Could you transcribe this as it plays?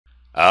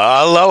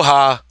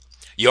Aloha!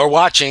 You're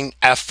watching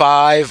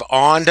F5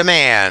 On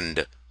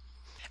Demand.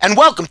 And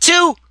welcome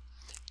to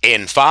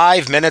In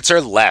 5 Minutes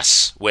or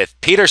Less with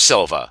Peter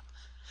Silva.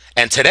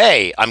 And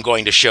today I'm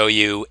going to show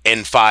you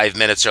in 5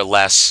 minutes or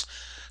less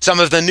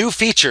some of the new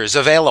features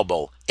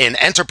available in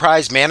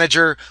Enterprise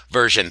Manager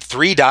version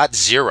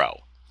 3.0.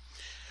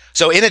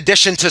 So in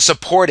addition to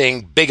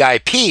supporting Big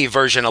IP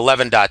version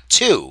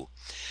 11.2,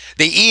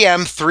 the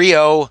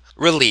v3.0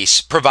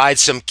 release provides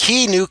some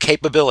key new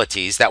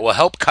capabilities that will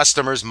help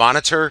customers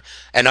monitor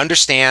and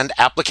understand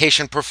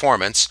application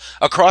performance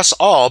across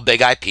all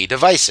Big IP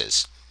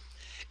devices.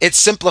 It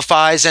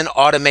simplifies and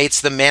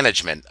automates the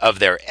management of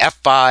their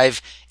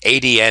F5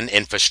 ADN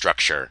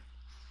infrastructure.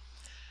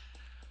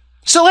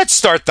 So let's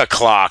start the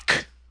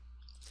clock.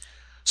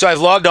 So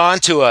I've logged on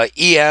to a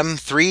EM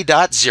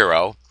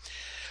 3.0.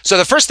 So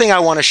the first thing I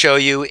want to show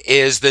you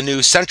is the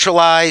new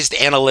Centralized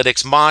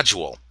Analytics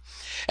Module.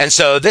 And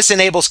so this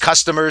enables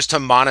customers to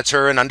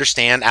monitor and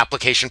understand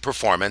application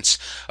performance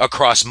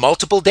across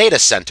multiple data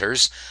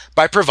centers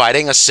by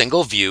providing a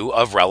single view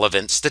of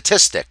relevant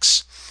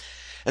statistics.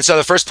 And so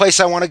the first place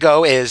I want to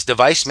go is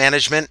Device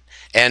Management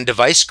and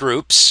Device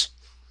Groups.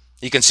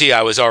 You can see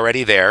I was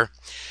already there.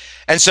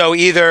 And so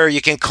either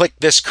you can click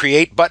this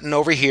Create button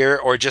over here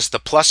or just the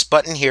plus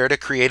button here to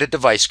create a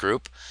device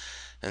group.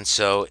 And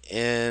so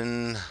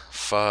in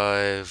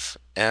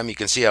 5M, you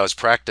can see I was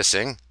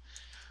practicing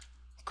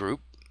group.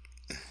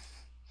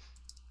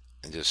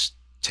 And just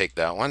take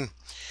that one.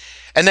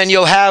 And then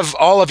you'll have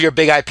all of your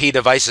Big IP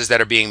devices that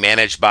are being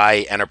managed by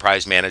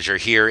Enterprise Manager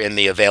here in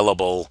the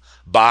available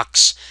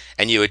box.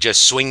 And you would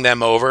just swing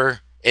them over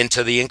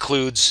into the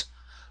includes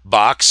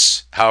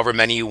box, however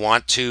many you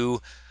want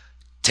to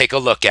take a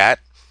look at,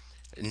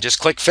 and just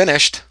click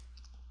Finished.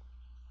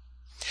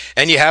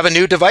 And you have a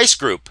new device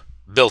group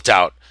built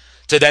out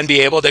to then be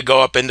able to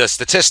go up into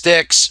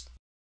Statistics,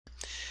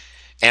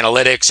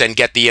 Analytics, and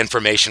get the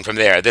information from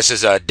there. This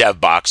is a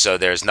dev box, so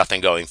there's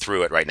nothing going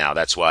through it right now.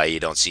 That's why you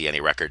don't see any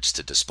records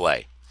to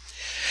display.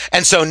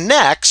 And so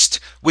next,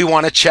 we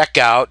want to check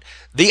out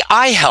the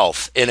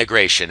iHealth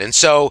integration. And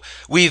so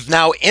we've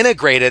now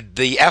integrated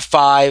the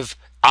F5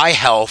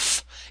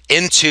 iHealth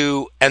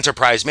into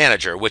Enterprise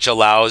Manager, which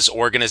allows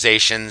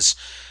organizations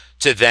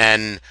to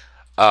then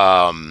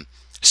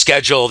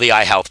schedule the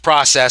iHealth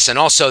process and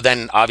also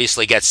then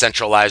obviously get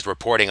centralized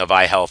reporting of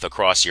iHealth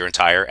across your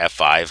entire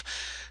F5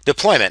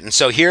 deployment. And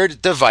so here are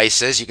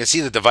devices. You can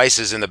see the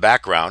devices in the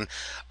background,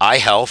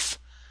 iHealth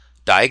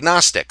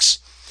Diagnostics.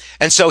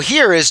 And so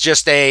here is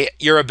just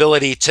your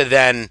ability to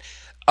then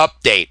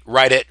update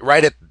right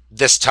at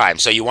this time.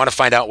 So you want to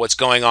find out what's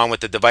going on with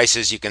the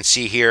devices. You can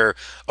see here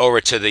over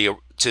to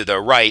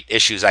the right,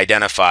 issues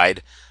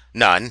identified,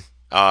 none.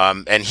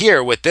 And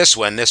here with this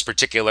one, this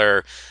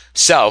particular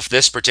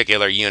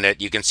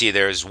unit, you can see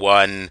there's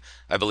one,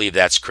 I believe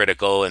that's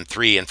critical, and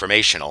 3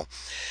 informational.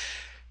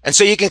 And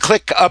so you can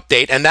click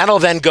Update, and that'll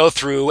then go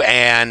through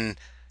and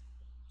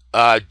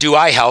do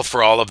iHealth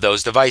for all of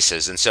those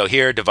devices. And so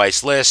here,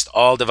 device list,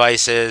 all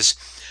devices,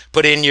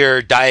 put in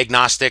your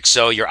diagnostics,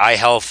 so your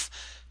iHealth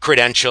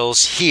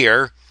credentials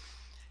here,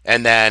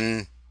 and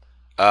then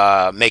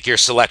make your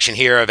selection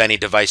here of any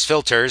device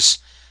filters.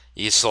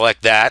 You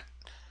select that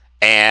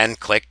and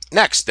click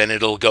Next, then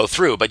it'll go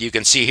through. But you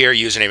can see here,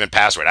 username and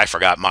password. I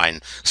forgot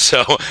mine,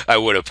 so I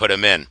would have put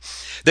them in.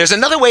 There's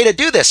another way to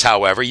do this,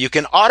 however. You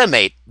can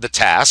automate the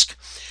task.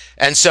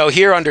 And so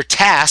here under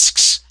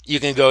Tasks, you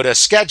can go to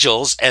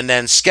Schedules and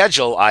then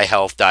Schedule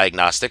iHealth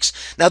Diagnostics.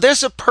 Now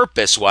there's a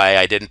purpose why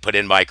I didn't put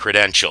in my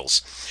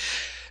credentials.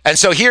 And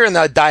so here in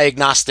the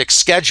diagnostic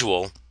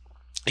schedule,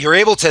 you're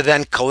able to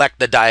then collect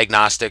the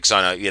diagnostics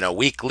on a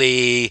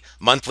weekly,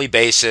 monthly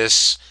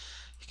basis.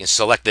 You can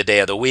select the day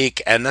of the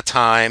week and the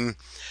time.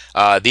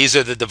 These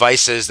are the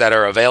devices that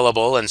are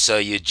available, and so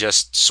you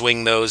just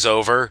swing those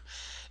over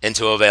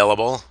into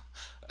available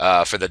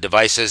for the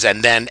devices,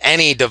 and then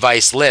any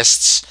device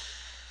lists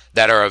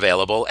that are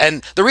available.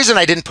 And the reason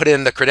I didn't put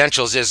in the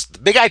credentials is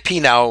Big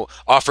IP now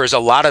offers a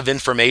lot of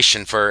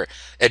information for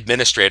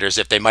administrators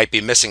if they might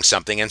be missing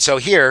something. And so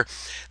here,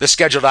 the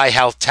scheduled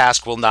iHealth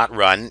task will not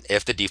run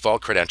if the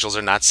default credentials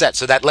are not set.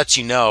 So that lets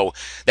you know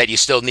that you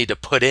still need to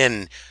put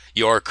in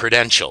your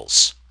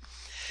credentials.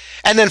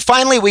 And then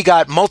finally, we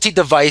got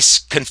multi-device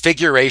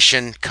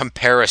configuration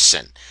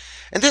comparison.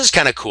 And this is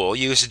kind of cool.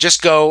 You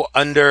just go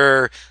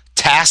under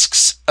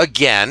Tasks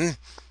again,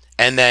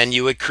 and then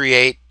you would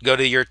go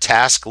to your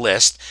task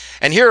list.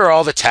 And here are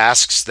all the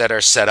tasks that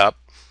are set up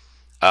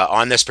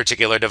on this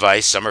particular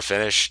device. Some are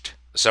finished,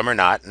 some are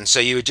not. And so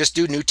you would just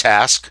do New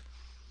Task.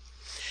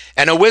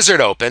 And a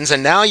wizard opens,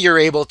 and now you're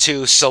able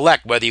to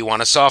select whether you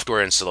want a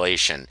software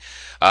installation,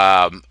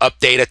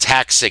 update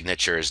attack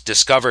signatures,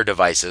 discover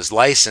devices,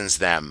 license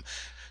them,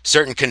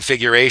 certain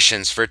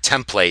configurations for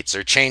templates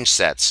or change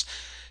sets,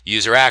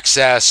 user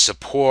access,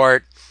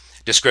 support,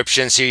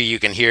 descriptions. Here you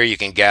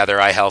can gather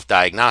iHealth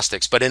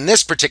Diagnostics. But in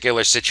this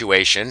particular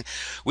situation,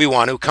 we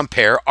want to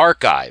compare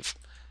archive.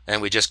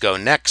 And we just go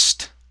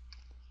Next.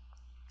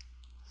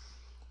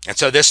 And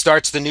so this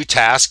starts the new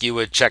task. You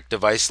would check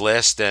device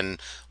list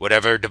and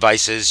whatever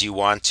devices you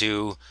want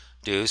to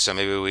do. So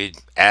maybe we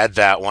add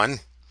that one.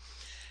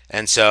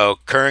 And so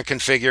current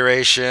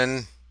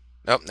configuration.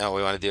 Nope, no,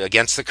 we want to do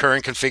against the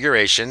current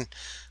configuration.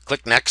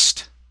 Click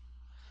next.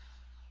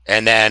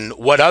 And then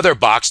what other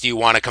box do you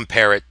want to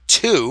compare it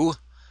to?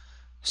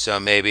 So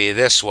maybe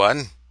this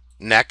one.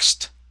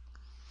 Next.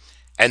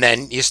 And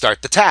then you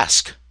start the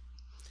task.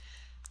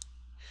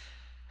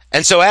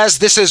 And so as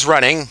this is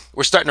running,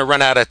 we're starting to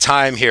run out of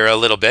time here a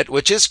little bit,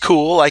 which is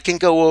cool. I can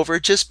go over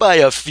just by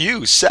a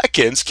few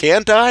seconds,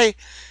 can't I?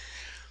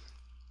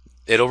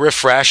 It'll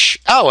refresh.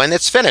 Oh, and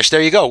it's finished.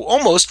 There you go.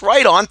 Almost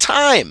right on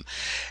time.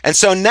 And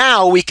so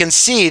now we can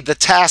see the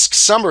task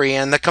summary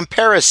and the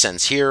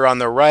comparisons here on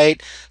the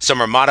right. Some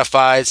are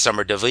modified, some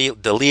are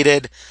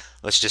deleted.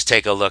 Let's just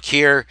take a look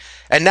here.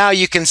 And now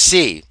you can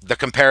see the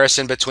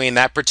comparison between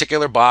that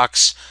particular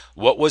box,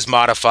 what was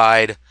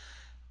modified,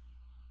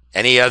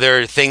 any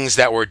other things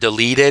that were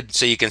deleted.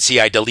 So you can see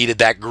I deleted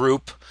that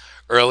group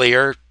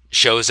earlier,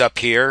 shows up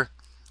here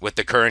with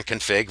the current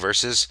config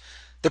versus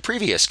the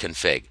previous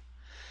config.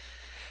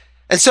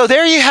 And so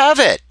there you have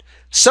it.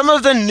 Some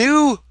of the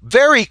new,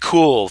 very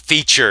cool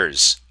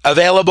features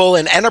available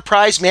in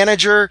Enterprise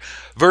Manager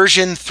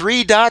version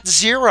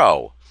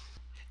 3.0,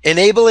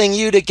 enabling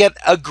you to get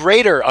a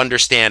greater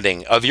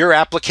understanding of your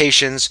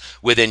applications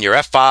within your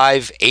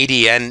F5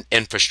 ADN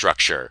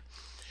infrastructure.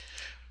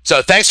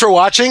 So thanks for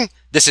watching.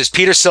 This is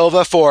Peter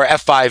Silva for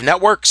F5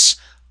 Networks.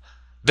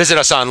 Visit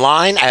us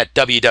online at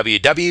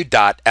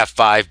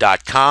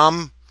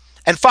www.f5.com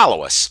and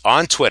follow us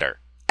on Twitter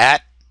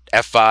at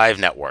F5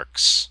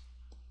 Networks.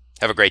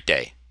 Have a great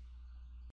day.